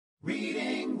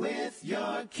Reading with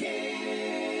your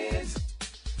kids.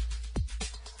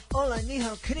 Hola, ni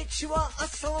hao, konnichiwa,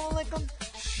 assalamu alaikum,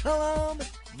 shalom,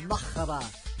 mahaba,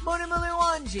 monimuli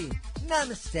wanji,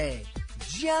 namaste,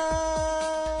 jumbo,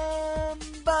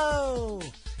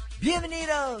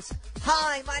 bienvenidos.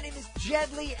 Hi, my name is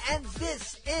Jedley, and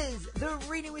this is the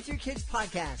Reading with Your Kids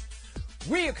podcast.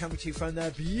 We are coming to you from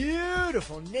the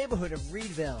beautiful neighborhood of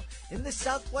Reedville in the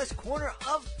southwest corner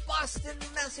of Boston,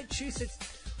 Massachusetts.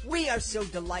 We are so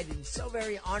delighted and so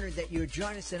very honored that you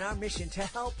join us in our mission to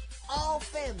help all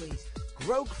families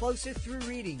grow closer through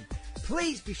reading.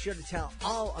 Please be sure to tell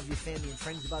all of your family and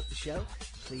friends about the show.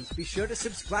 Please be sure to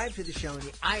subscribe to the show in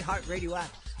the iHeartRadio app,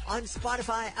 on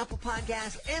Spotify, Apple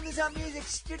Podcasts, Amazon Music,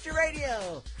 Stitcher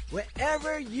Radio,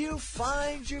 wherever you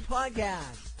find your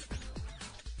podcast.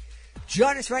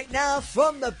 Join us right now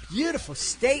from the beautiful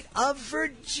state of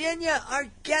Virginia.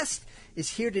 Our guest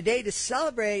is here today to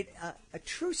celebrate a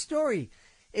true story.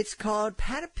 It's called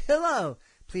Papadillo.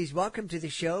 Please welcome to the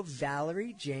show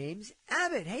Valerie James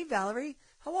Abbott. Hey, Valerie.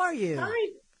 How are you?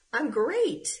 Hi. I'm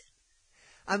great.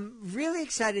 I'm really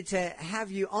excited to have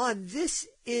you on. This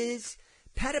is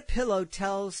Papadillo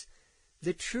tells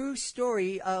the true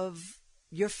story of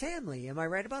your family. Am I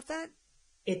right about that?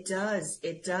 It does.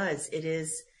 It does. It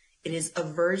is a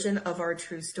version of our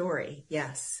true story.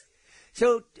 Yes.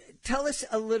 So tell us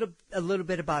a little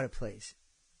bit about it, please.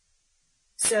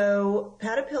 So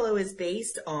Papadillo is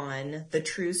based on the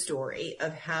true story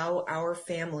of how our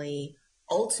family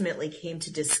ultimately came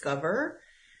to discover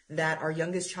that our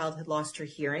youngest child had lost her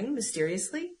hearing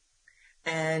mysteriously,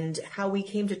 and how we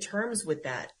came to terms with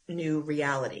that new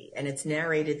reality. And it's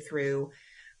narrated through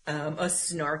a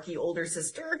snarky older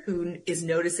sister who is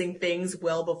noticing things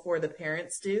well before the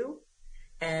parents do,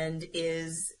 and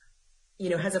is,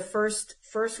 has a first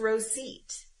row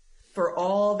seat for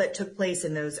all that took place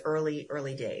in those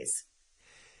early days.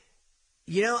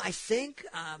 I think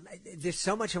there's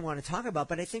so much I want to talk about,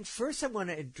 but I think first I want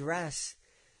to address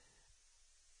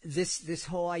this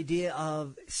whole idea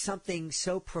of something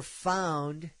so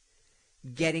profound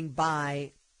getting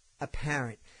by a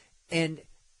parent. And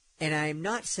I'm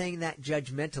not saying that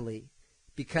judgmentally,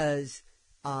 because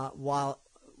while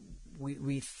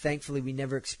we thankfully we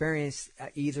never experienced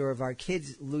either of our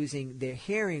kids losing their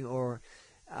hearing or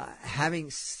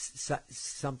having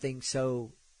something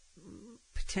so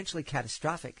potentially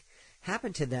catastrophic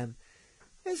happen to them,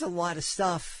 there's a lot of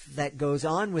stuff that goes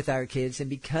on with our kids, and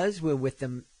because we're with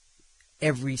them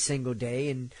every single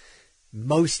day and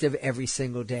most of every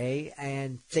single day,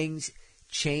 and things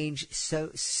change so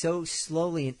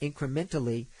slowly and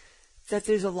incrementally, that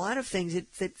there's a lot of things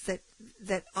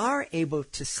that are able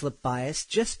to slip by us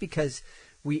just because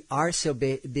we are so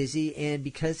busy and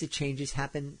because the changes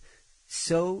happen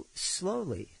so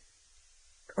slowly.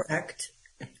 Correct.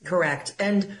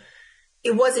 And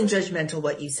it wasn't judgmental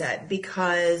what you said,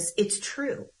 because it's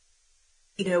true.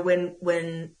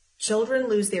 When children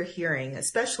lose their hearing,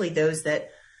 especially those that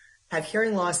have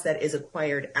hearing loss that is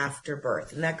acquired after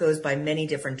birth, and that goes by many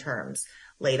different terms: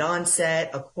 late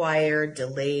onset, acquired,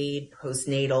 delayed,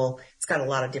 postnatal. It's got a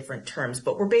lot of different terms,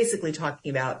 but we're basically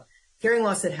talking about hearing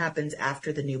loss that happens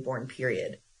after the newborn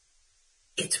period.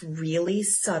 It's really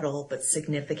subtle but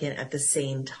significant at the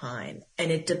same time,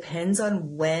 and it depends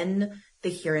on when the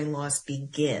hearing loss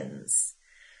begins.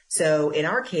 So in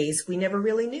our case, we never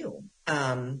really knew,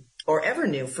 or ever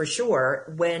knew for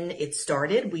sure when it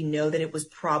started. We know that it was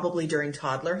probably during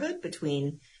toddlerhood,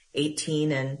 between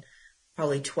 18 and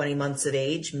probably 20 months of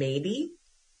age, maybe,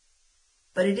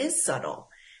 but it is subtle.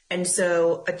 And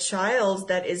so a child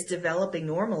that is developing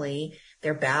normally,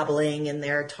 they're babbling and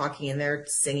they're talking and they're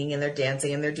singing and they're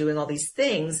dancing and they're doing all these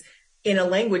things in a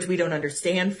language we don't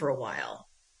understand for a while.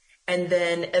 And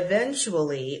then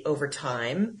eventually over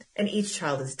time, and each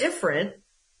child is different,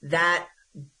 that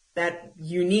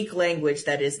unique language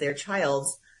that is their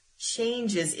child's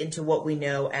changes into what we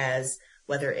know as,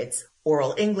 whether it's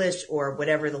oral English or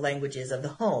whatever the language is of the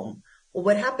home. Well,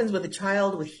 what happens with a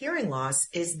child with hearing loss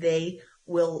is they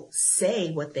will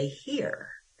say what they hear.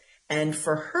 And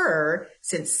for her,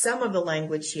 since some of the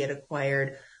language she had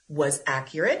acquired was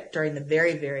accurate during the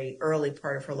very, very early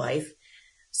part of her life,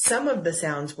 some of the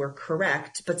sounds were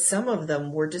correct, but some of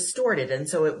them were distorted. And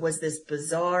so it was this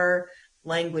bizarre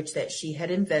language that she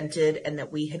had invented and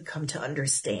that we had come to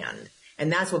understand.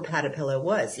 And that's what Papadillo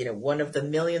was, one of the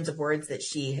millions of words that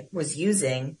she was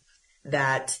using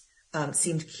that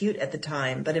seemed cute at the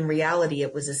time, but in reality,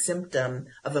 it was a symptom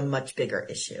of a much bigger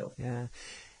issue. Yeah.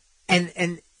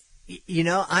 And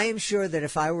I am sure that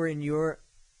if I were in your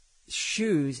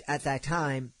shoes at that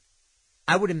time,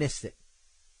 I would have missed it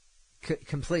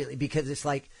completely, because it's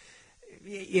like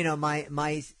you know,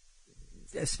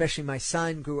 especially my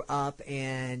son grew up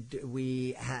and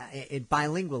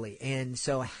bilingually. And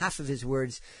so half of his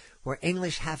words were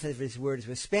English, half of his words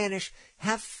were Spanish,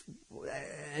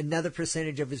 another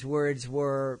percentage of his words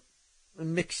were a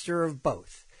mixture of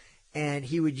both. And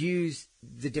he would use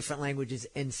the different languages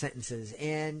in sentences,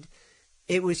 and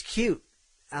it was cute.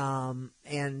 I'm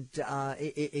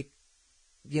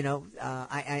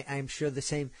sure the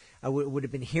same. I would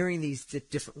have been hearing these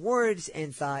different words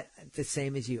and thought the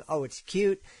same as you. Oh, it's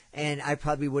cute, and I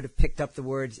probably would have picked up the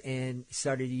words and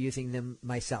started using them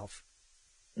myself.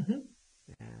 Mm-hmm.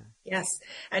 Yeah. Yes,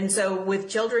 and so with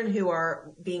children who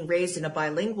are being raised in a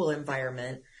bilingual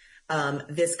environment,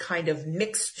 this kind of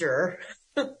mixture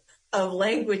of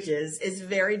languages is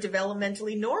very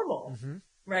developmentally normal. Mm-hmm.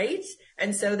 Right?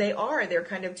 And so they're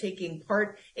kind of taking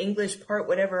part English, part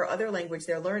whatever other language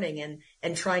they're learning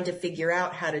and trying to figure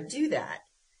out how to do that.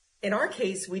 In our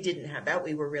case, we didn't have that.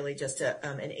 We were really just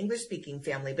an English speaking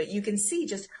family, but you can see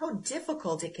just how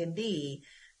difficult it can be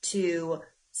to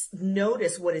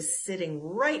notice what is sitting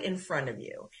right in front of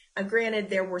you. Granted,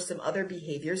 there were some other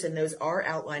behaviors, and those are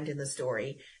outlined in the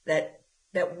story that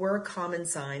were common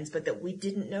signs, but that we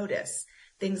didn't notice.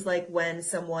 Things like when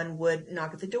someone would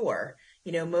knock at the door.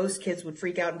 You know, most kids would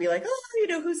freak out and be like,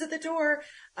 oh, who's at the door?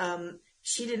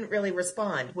 She didn't really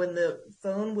respond. When the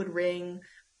phone would ring,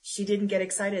 she didn't get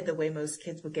excited the way most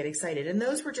kids would get excited. And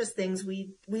those were just things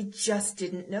we just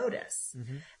didn't notice.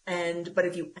 Mm-hmm. But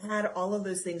if you add all of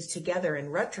those things together in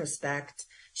retrospect,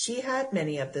 she had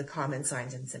many of the common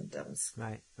signs and symptoms.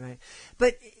 Right.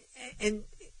 But, and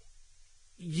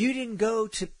you didn't go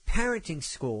to parenting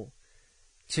school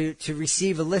to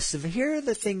receive a list of here are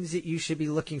the things that you should be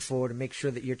looking for to make sure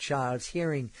that your child's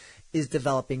hearing is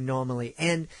developing normally.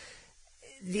 And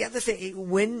the other thing,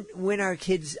 when our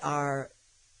kids are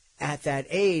at that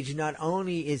age, not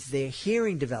only is their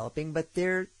hearing developing, but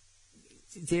their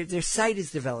sight is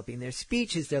developing, their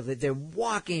speech is developing, they're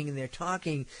walking and they're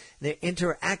talking, they're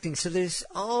interacting. So there's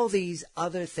all these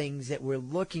other things that we're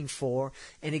looking for.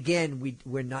 And again,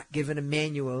 we're not given a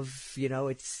manual of,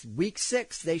 it's week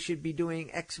 6, they should be doing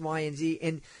X, Y, and Z.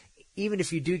 And even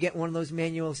if you do get one of those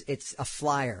manuals, it's a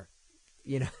flyer,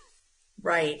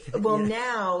 Right. Well,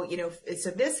 now, so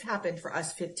this happened for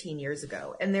us 15 years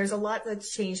ago, and there's a lot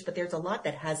that's changed, but there's a lot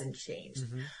that hasn't changed.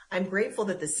 Mm-hmm. I'm grateful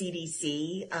that the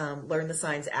CDC, Learn the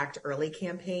Signs Act Early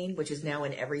campaign, which is now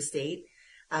in every state,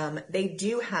 they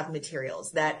do have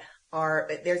materials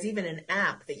there's even an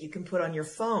app that you can put on your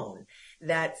phone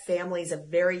that families of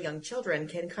very young children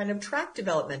can kind of track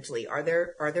developmentally. Are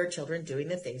their children doing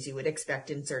the things you would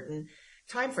expect in certain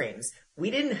timeframes? We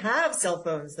didn't have cell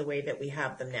phones the way that we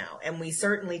have them now. And we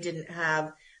certainly didn't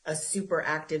have a super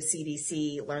active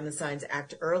CDC Learn the Signs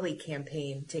Act Early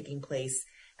campaign taking place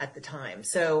at the time.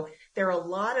 So there are a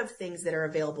lot of things that are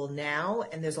available now,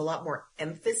 and there's a lot more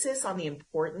emphasis on the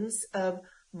importance of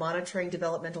monitoring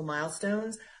developmental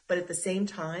milestones. But at the same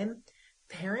time,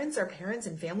 parents are parents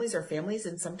and families are families,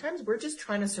 and sometimes we're just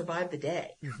trying to survive the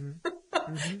day. Mm-hmm.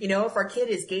 Mm-hmm. If our kid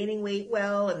is gaining weight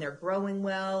well and they're growing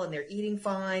well and they're eating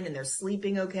fine and they're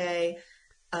sleeping okay,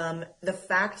 the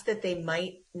fact that they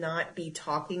might not be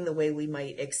talking the way we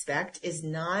might expect is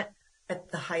not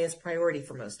at the highest priority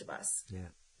for most of us.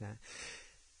 Yeah.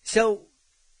 So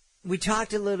we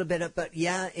talked a little bit about,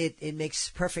 it makes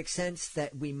perfect sense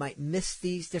that we might miss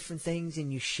these different things,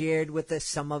 and you shared with us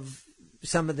some of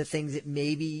the things that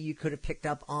maybe you could have picked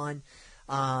up on,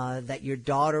 that your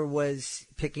daughter was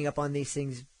picking up on these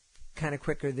things kind of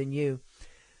quicker than you.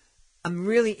 I'm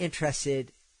really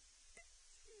interested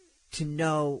to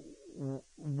know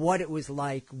what it was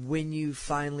like when you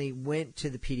finally went to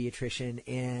the pediatrician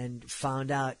and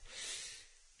found out,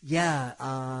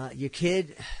 your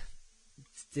kid,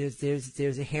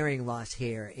 there's a hearing loss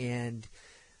here. And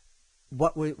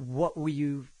what were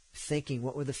you thinking?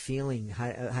 What were the feeling?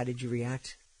 How did you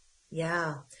react?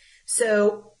 Yeah.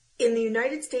 So in the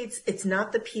United States, it's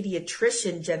not the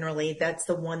pediatrician generally. That's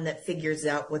the one that figures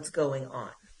out what's going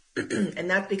on. And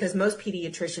that's because most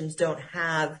pediatricians don't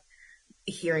have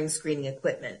hearing screening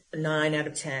equipment, 9 out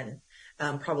of 10,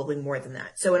 probably more than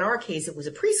that. So in our case, it was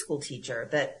a preschool teacher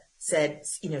that said,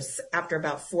 after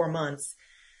about 4 months,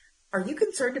 are you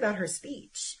concerned about her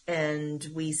speech? And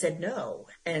we said no.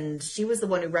 And she was the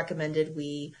one who recommended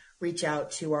we reach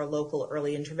out to our local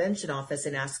early intervention office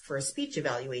and ask for a speech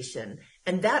evaluation.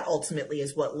 And that ultimately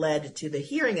is what led to the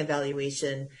hearing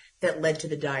evaluation that led to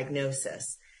the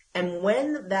diagnosis. And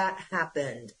when that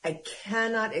happened, I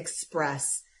cannot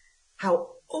express how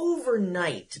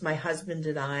overnight my husband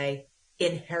and I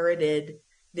inherited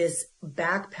this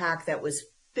backpack that was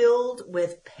filled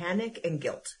with panic and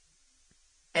guilt.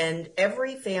 And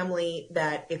every family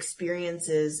that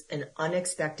experiences an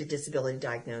unexpected disability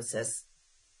diagnosis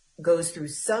goes through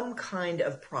some kind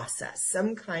of process,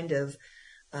 some kind of,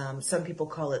 some people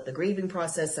call it the grieving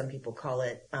process, some people call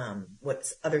it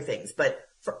what's other things. But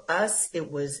for us,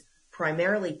 it was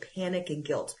primarily panic and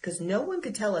guilt because no one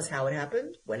could tell us how it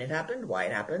happened, when it happened, why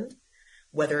it happened,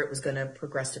 whether it was going to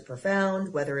progress to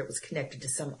profound, whether it was connected to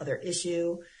some other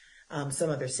issue, some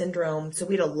other syndrome. So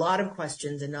we had a lot of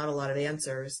questions and not a lot of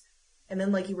answers. And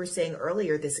then, like you were saying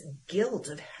earlier, this guilt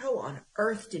of how on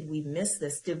earth did we miss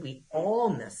this? Did we all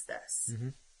miss this? Mm-hmm.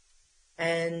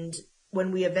 And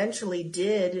when we eventually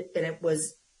did, and it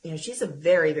was, she's a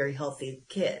very, very healthy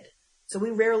kid. So we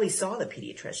rarely saw the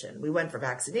pediatrician. We went for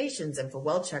vaccinations and for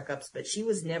well checkups, but she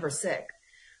was never sick.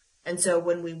 And so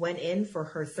when we went in for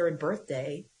her third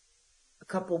birthday, a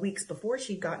couple of weeks before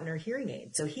she'd gotten her hearing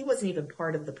aid. So he wasn't even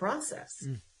part of the process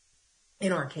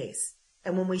in our case.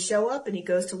 And when we show up and he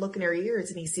goes to look in her ears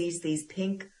and he sees these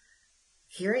pink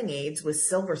hearing aids with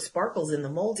silver sparkles in the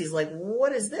mold, he's like,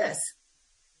 what is this?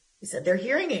 He said, they're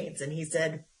hearing aids. And he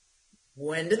said,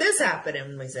 when did this happen?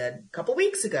 And we said, a couple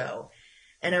weeks ago.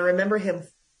 And I remember him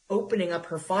opening up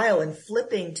her file and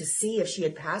flipping to see if she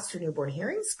had passed her newborn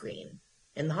hearing screen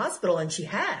in the hospital. And she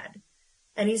had.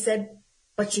 And he said,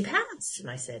 but she passed. And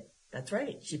I said, that's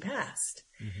right. She passed.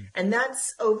 Mm-hmm. And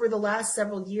that's over the last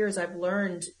several years, I've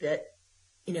learned that,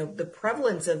 the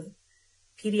prevalence of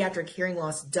pediatric hearing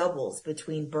loss doubles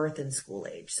between birth and school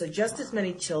age. So just as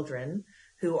many children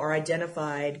who are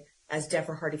identified as deaf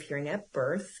or hard of hearing at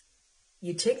birth,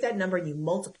 you take that number and you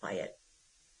multiply it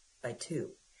by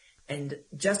 2. And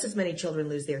just as many children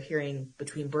lose their hearing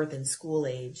between birth and school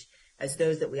age as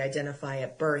those that we identify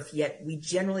at birth, yet we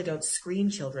generally don't screen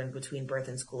children between birth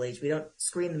and school age. We don't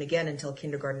screen them again until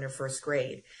kindergarten or first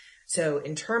grade. So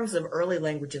in terms of early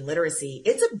language and literacy,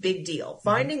 it's a big deal.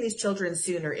 Finding these children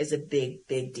sooner is a big,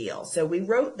 big deal. So we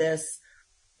wrote this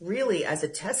really as a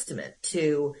testament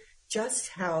to just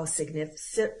how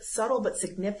subtle but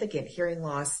significant hearing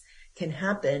loss can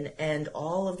happen, and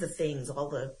all of the things,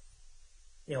 all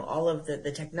of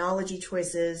the technology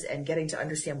choices and getting to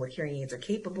understand what hearing aids are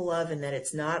capable of, and that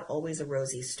it's not always a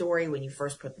rosy story when you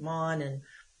first put them on, and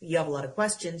you have a lot of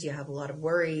questions, you have a lot of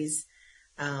worries,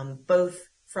 both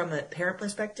from a parent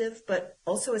perspective, but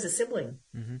also as a sibling.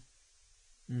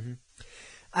 Mm-hmm.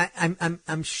 Mm-hmm.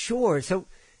 I'm sure. So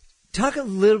talk a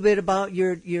little bit about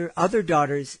your other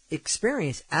daughter's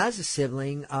experience as a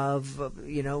sibling of,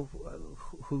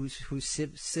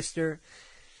 whose sister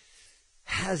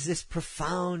has this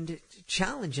profound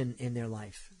challenge in their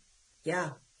life. Yeah.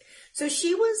 So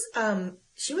she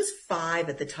was 5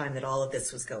 at the time that all of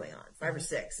this was going on, 5 or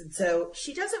 6. And so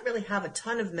she doesn't really have a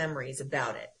ton of memories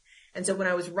about it. And so when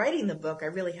I was writing the book, I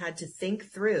really had to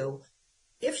think through,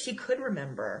 if she could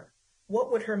remember, what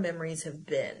would her memories have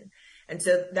been? And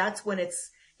so that's when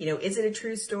it's, is it a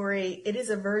true story? It is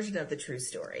a version of the true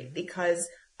story, because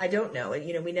I don't know.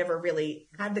 And, we never really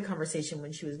had the conversation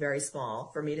when she was very small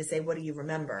for me to say, what do you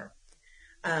remember?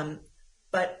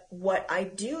 But what I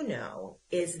do know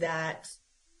is that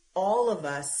all of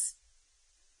us,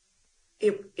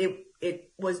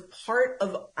 it was part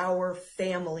of our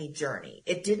family journey.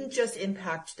 It didn't just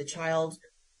impact the child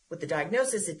with the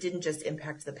diagnosis. It didn't just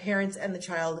impact the parents and the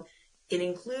child. It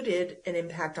included an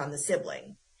impact on the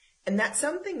sibling. And that's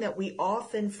something that we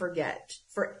often forget.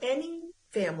 For any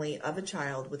family of a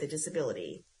child with a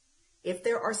disability, if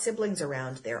there are siblings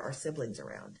around, there are siblings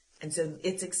around. And so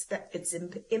it's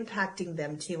impacting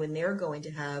them too, and they're going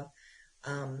to have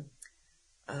an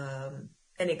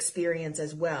experience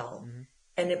as well. Mm-hmm.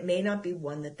 And it may not be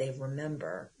one that they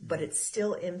remember, but it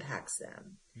still impacts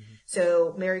them. Mm-hmm.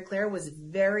 So Mary Claire was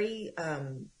very,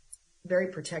 very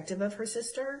protective of her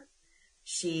sister.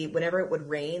 Whenever it would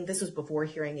rain, this was before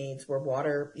hearing aids were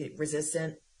water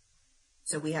resistant.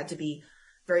 So we had to be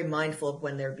very mindful of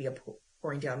when there'd be a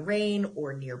pouring down rain,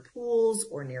 or near pools,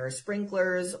 or near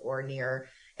sprinklers, or near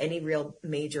any real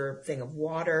major thing of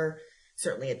water,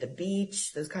 certainly at the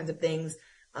beach, those kinds of things.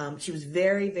 She was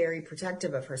very, very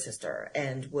protective of her sister,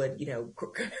 and would,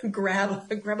 grab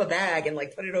a bag and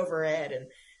put it over her head,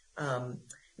 and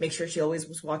make sure she always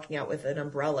was walking out with an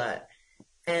umbrella.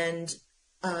 And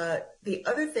the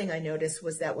other thing I noticed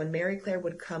was that when Mary Claire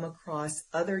would come across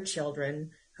other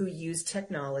children who used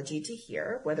technology to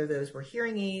hear, whether those were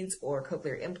hearing aids or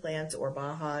cochlear implants or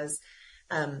Bahas,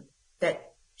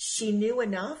 that she knew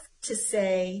enough to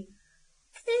say,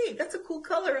 hey, that's a cool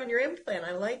color on your implant.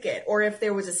 I like it. Or if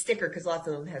there was a sticker, because lots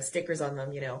of them have stickers on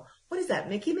them, what is that,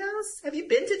 Mickey Mouse? Have you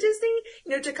been to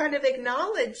Disney? To kind of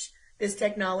acknowledge this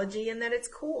technology and that it's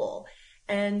cool.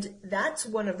 And that's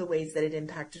one of the ways that it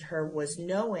impacted her, was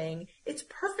knowing it's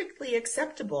perfectly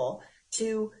acceptable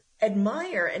to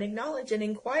admire and acknowledge and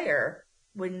inquire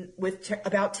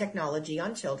about technology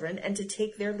on children, and to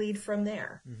take their lead from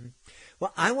there. Mm-hmm.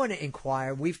 Well, I want to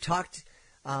inquire. We've talked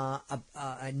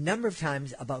a number of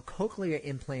times about cochlear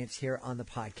implants here on the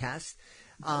podcast.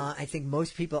 I think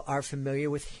most people are familiar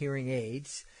with hearing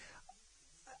aids.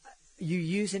 You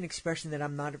use an expression that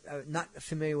I'm not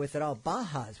familiar with at all.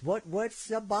 Bahas. What's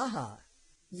a Baha?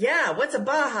 Yeah, what's a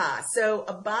Baha? So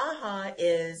a Baha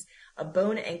is a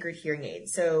bone-anchored hearing aid.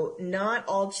 So not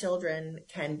all children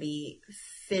can be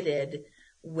fitted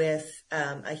with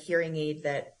a hearing aid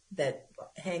that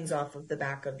hangs off of the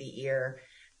back of the ear.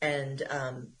 And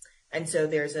so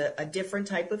there's a different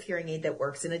type of hearing aid that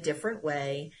works in a different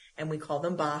way, and we call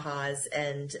them Bahas,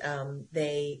 and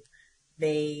they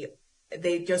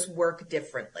just work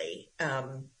differently.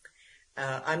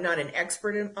 I'm not an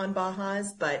expert on Bahas,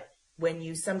 but when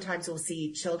you sometimes will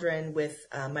see children with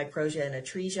microtia and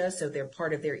atresia, so their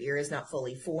part of their ear is not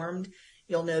fully formed,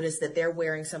 you'll notice that they're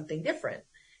wearing something different.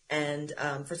 And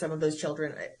for some of those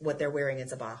children, what they're wearing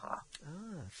is a Baha.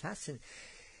 Ah, fascinating.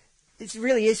 It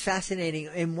really is fascinating.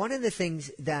 And one of the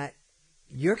things that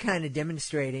you're kind of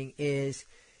demonstrating is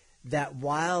that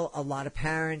while a lot of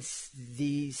parents,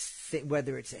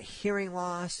 whether it's a hearing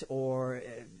loss or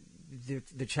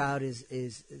the child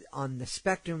is on the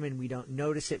spectrum and we don't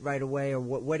notice it right away, or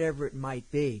whatever it might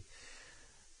be,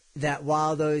 that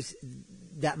while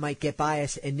that might get by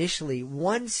us initially,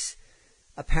 once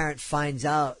a parent finds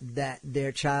out that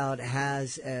their child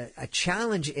has a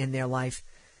challenge in their life,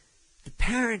 the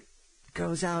parent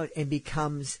goes out and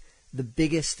becomes the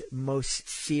biggest, most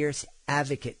fierce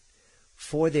advocate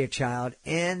for their child,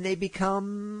 and they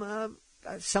become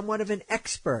somewhat of an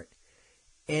expert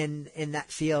in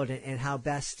that field, and how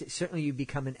best, certainly you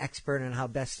become an expert on how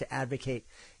best to advocate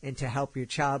and to help your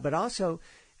child, but also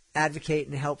advocate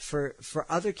and help for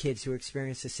other kids who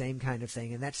experience the same kind of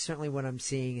thing. And that's certainly what I'm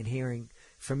seeing and hearing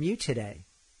from you today.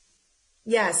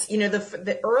 Yes,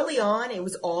 the early on, it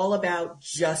was all about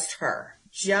just her,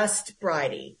 just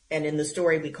Bridie. And in the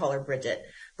story, we call her Bridget.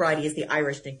 Bridie is the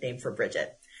Irish nickname for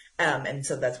Bridget. And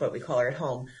so that's what we call her at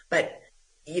home. But,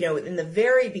 in the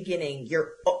very beginning,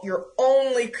 your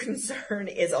only concern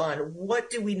is on what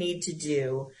do we need to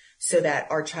do so that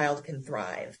our child can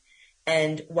thrive.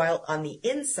 And while on the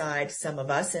inside, some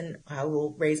of us, and I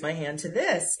will raise my hand to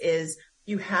this, is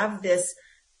you have this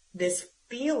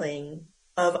feeling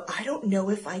of, I don't know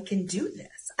if I can do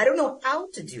this. I don't know how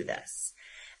to do this.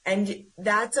 And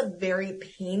that's a very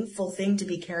painful thing to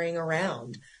be carrying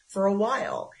around for a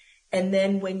while. And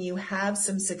then when you have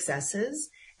some successes,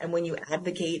 and when you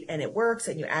advocate and it works,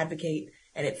 and you advocate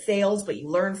and it fails, but you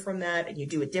learn from that and you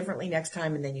do it differently next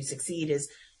time, and then you succeed, is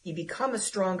you become a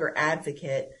stronger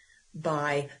advocate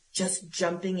by just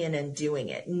jumping in and doing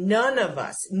it. None of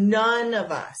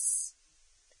us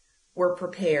were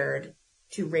prepared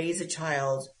to raise a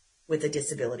child with a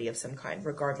disability of some kind,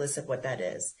 regardless of what that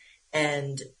is.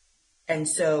 And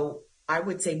so I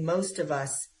would say most of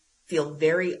us feel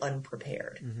very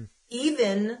unprepared. Mm-hmm.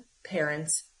 Even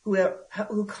parents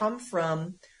who come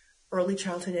from early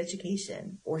childhood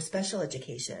education or special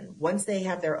education, once they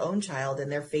have their own child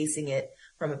and they're facing it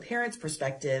from a parent's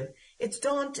perspective, it's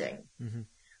daunting. Mm-hmm.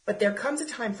 But there comes a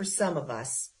time for some of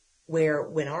us where,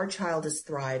 when our child is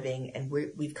thriving and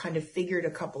we've kind of figured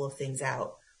a couple of things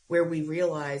out, where we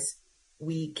realize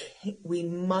we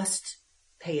must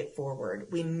pay it forward.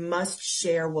 We must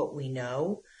share what we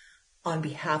know on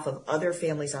behalf of other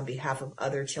families, on behalf of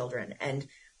other children. And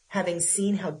having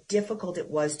seen how difficult it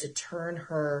was to turn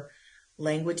her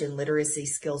language and literacy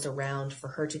skills around for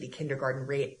her to be kindergarten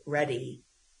ready,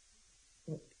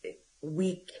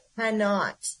 we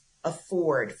cannot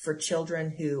afford for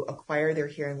children who acquire their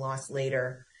hearing loss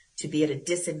later to be at a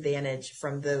disadvantage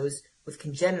from those with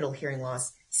congenital hearing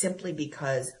loss, simply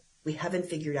because we haven't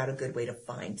figured out a good way to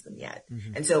find them yet.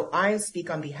 Mm-hmm. And so I speak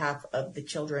on behalf of the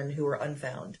children who are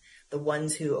unfound, the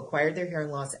ones who acquired their hearing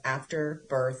loss after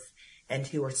birth and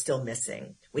who are still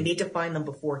missing. We need to find them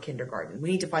before kindergarten.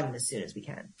 We need to find them as soon as we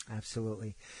can.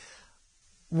 Absolutely.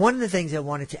 One of the things I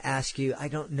wanted to ask you, I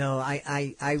don't know,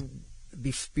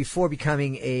 before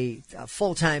becoming a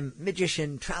full-time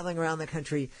magician, traveling around the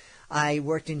country, I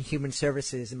worked in human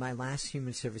services, and my last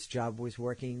human service job was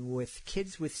working with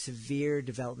kids with severe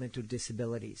developmental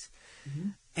disabilities. Mm-hmm.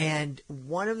 And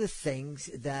one of the things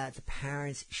that the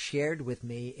parents shared with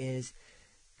me is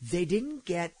they didn't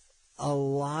get a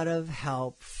lot of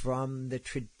help from the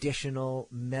traditional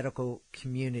medical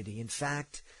community. In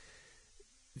fact,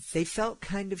 they felt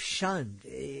kind of shunned.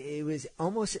 It was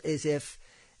almost as if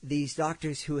these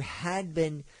doctors who had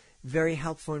been very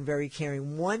helpful and very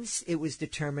caring, once it was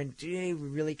determined, we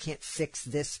really can't fix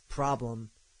this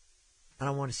problem, I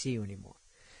don't want to see you anymore.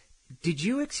 Did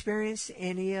you experience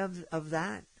any of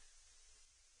that?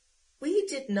 We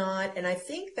did not, and I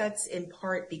think that's in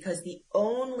part because the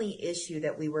only issue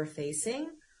that we were facing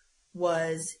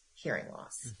was hearing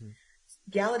loss. Mm-hmm.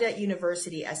 Gallaudet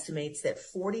University estimates that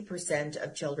 40%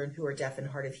 of children who are deaf and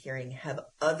hard of hearing have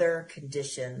other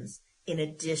conditions in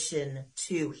addition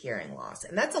to hearing loss.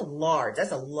 And that's a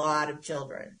lot of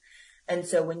children. And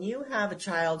so when you have a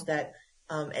child that,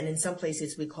 and in some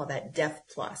places we call that deaf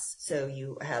plus. So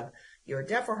you're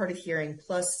deaf or hard of hearing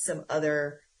plus some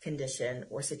other condition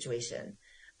or situation.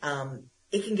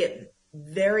 It can get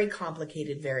very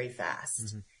complicated very fast.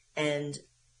 Mm-hmm. And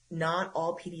not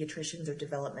all pediatricians are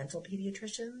developmental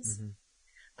pediatricians.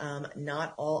 Mm-hmm.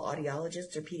 Not all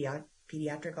audiologists are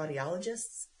pediatric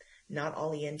audiologists. Not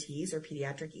all ENTs are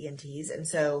pediatric ENTs. And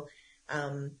so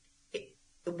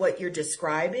what you're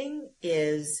describing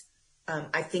is,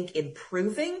 I think,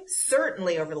 improving.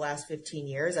 Certainly over the last 15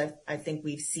 years, I think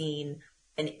we've seen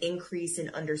an increase in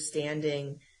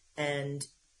understanding and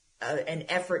an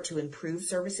effort to improve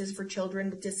services for children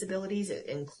with disabilities,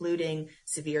 including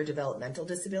severe developmental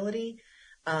disability.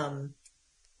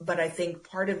 But I think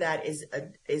part of that is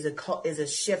a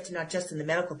shift, not just in the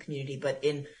medical community, but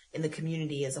in the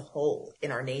community as a whole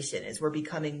in our nation, as we're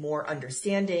becoming more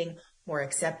understanding, more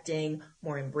accepting,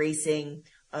 more embracing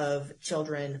of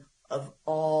children of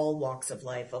all walks of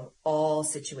life, of all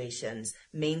situations,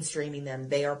 mainstreaming them.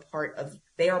 They are part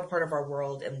of our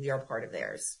world, and we are part of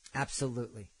theirs.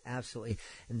 Absolutely. Absolutely.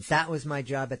 And that was my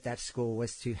job at that school,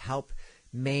 was to help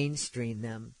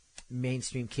mainstream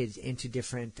kids into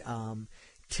different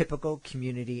typical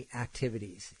community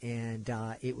activities. And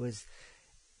it was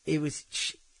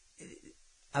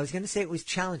I was going to say it was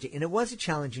challenging, and it was a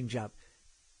challenging job,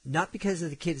 not because of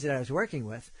the kids that I was working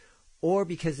with or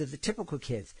because of the typical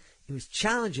kids. It was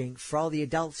challenging for all the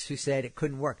adults who said it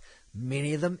couldn't work.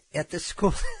 Many of them at the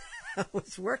school I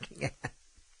was working at.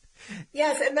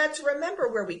 Yes, and that's remember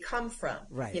where we come from.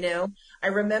 Right. I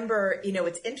remember,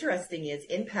 what's interesting is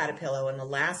in Papadillo on the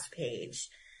last page,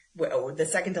 or the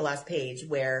second to last page,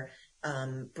 where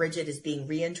Bridget is being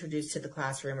reintroduced to the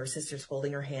classroom, her sister's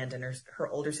holding her hand, and her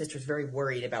older sister's very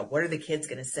worried about what are the kids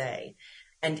going to say.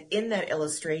 And in that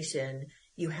illustration,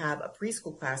 you have a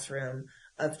preschool classroom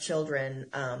of children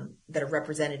that are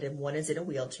represented, and one is in a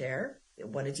wheelchair,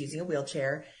 one is using a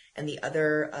wheelchair, and the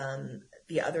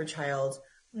other child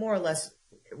more or less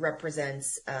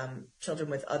represents children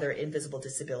with other invisible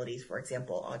disabilities, for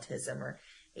example, autism or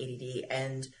ADD.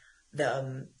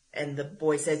 And the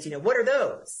boy says, what are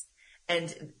those?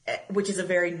 And which is a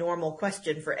very normal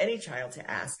question for any child to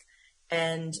ask.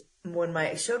 And when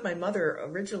I showed my mother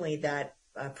originally that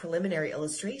preliminary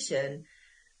illustration,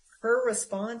 her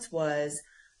response was,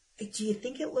 do you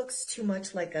think it looks too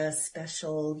much like a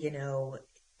special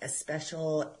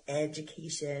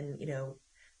education,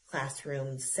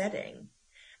 classroom setting?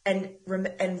 And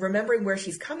remembering where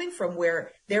she's coming from,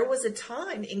 where there was a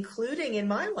time, including in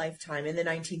my lifetime in the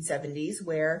 1970s,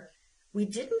 where we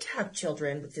didn't have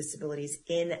children with disabilities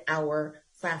in our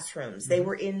classrooms. Mm-hmm. They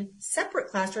were in separate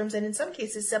classrooms and in some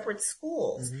cases separate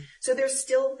schools. Mm-hmm. So there's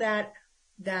still that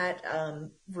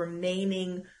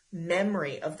remaining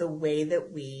memory of the way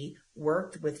that we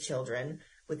worked with children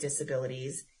with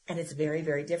disabilities, and it's very,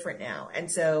 very different now. And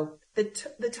so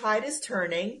the tide is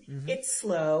turning. Mm-hmm. It's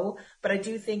slow, but I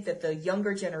do think that the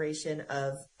younger generation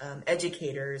of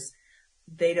educators,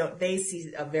 they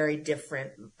see a very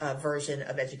different version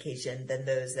of education than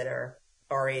those that are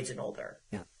our age and older.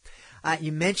 Yeah.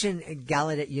 You mentioned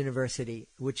Gallaudet University,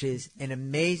 which is an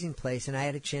amazing place, and I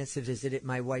had a chance to visit it.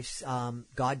 My wife's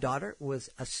goddaughter was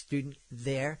a student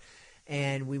there,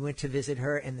 and we went to visit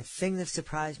her, and the thing that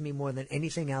surprised me more than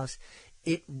anything else,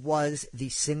 it was the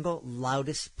single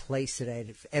loudest place that I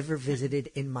had ever visited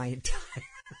in my entire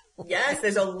life. Yes,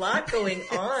 there's a lot going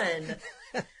on.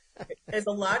 There's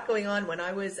a lot going on. When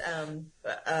I was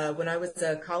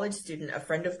a college student, a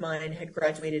friend of mine had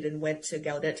graduated and went to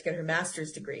Gallaudet to get her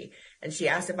master's degree. And she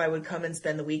asked if I would come and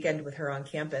spend the weekend with her on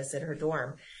campus at her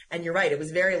dorm. And you're right, it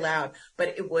was very loud, but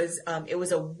it was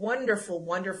a wonderful,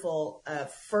 wonderful,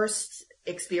 first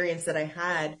experience that I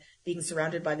had being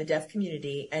surrounded by the deaf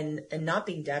community and not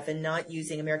being deaf and not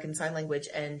using American Sign Language.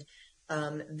 And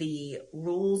the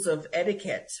rules of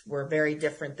etiquette were very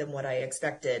different than what I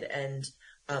expected. And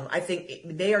I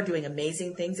think they are doing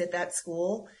amazing things at that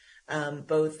school,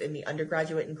 both in the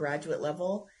undergraduate and graduate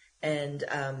level. And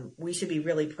we should be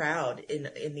really proud in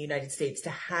the United States to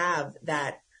have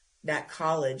that that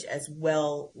college as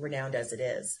well renowned as it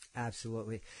is.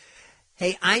 Absolutely.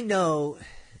 Hey, I know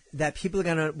that people are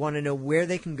going to want to know where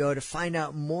they can go to find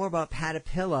out more about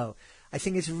Papadillo. I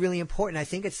think it's really important. I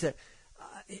think it's a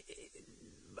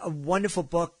wonderful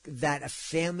book that a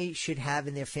family should have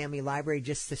in their family library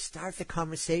just to start the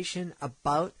conversation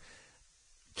about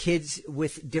kids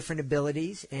with different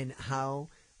abilities and how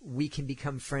we can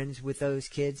become friends with those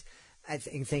kids. I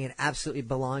think it absolutely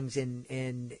belongs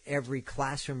in every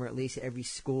classroom or at least every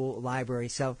school library.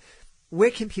 So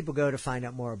where can people go to find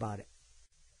out more about it?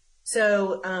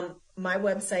 So my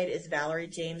website is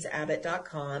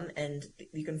valeriejamesabbott.com, and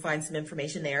you can find some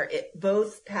information there.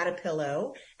 Both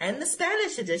Papadillo and the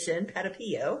Spanish edition,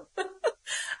 Papadillo,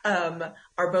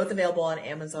 are both available on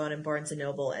Amazon and Barnes &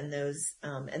 Noble and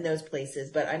those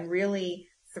places. But I'm really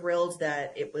thrilled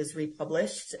that it was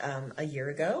republished a year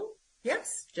ago.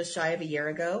 Yes, just shy of a year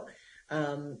ago,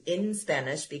 in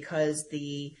Spanish, because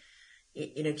the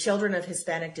children of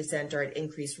Hispanic descent are at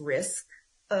increased risk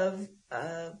of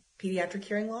pediatric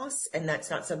hearing loss, and that's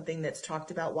not something that's talked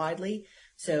about widely.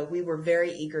 So we were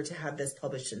very eager to have this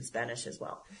published in Spanish as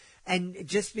well. And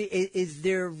is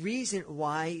there a reason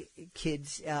why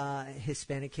kids,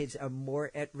 Hispanic kids, are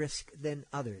more at risk than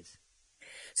others?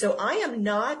 So I am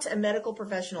not a medical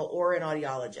professional or an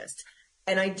audiologist.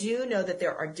 And I do know that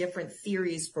there are different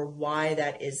theories for why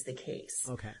that is the case.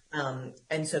 Okay.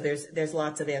 And so there's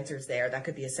lots of answers there. That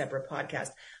could be a separate podcast.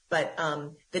 But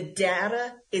the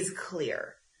data is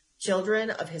clear. Children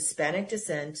of Hispanic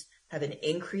descent have an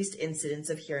increased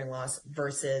incidence of hearing loss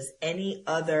versus any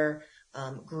other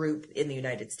group in the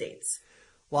United States.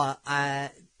 Well,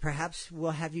 perhaps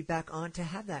we'll have you back on to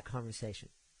have that conversation.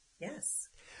 Yes.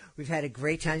 We've had a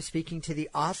great time speaking to the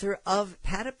author of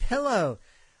Papadillo.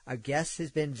 Our guest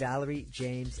has been Valerie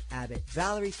James Abbott.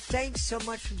 Valerie, thanks so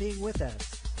much for being with us.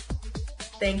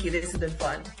 Thank you. This has been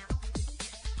fun.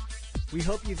 We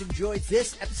hope you've enjoyed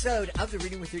this episode of the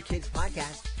Reading with Your Kids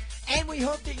podcast, and we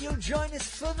hope that you'll join us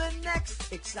for the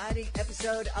next exciting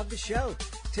episode of the show.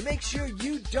 To make sure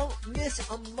you don't miss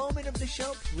a moment of the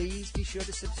show, please be sure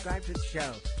to subscribe to the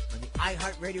show on the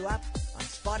iHeartRadio app, on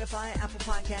Spotify, Apple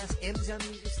Podcasts, Amazon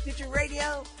Music, Stitcher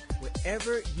Radio,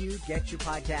 wherever you get your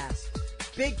podcasts.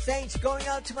 Big thanks going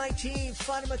out to my team,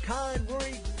 Fatima Khan,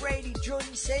 Rory Grady,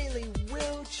 Jordan Saley,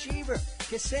 Will Cheever,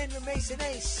 Cassandra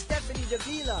Masonet, Stephanie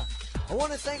Davila. I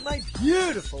want to thank my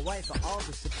beautiful wife for all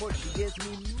the support she gives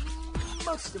me.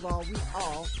 Most of all, we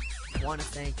all want to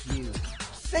thank you.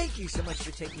 Thank you so much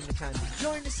for taking the time to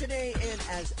join us today, and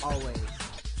as always,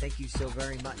 thank you so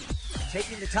very much for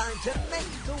taking the time to make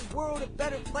the world a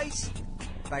better place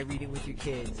by reading with your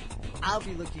kids. I'll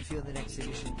be looking for you in the next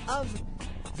edition of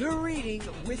the Reading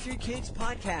with Your Kids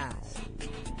podcast.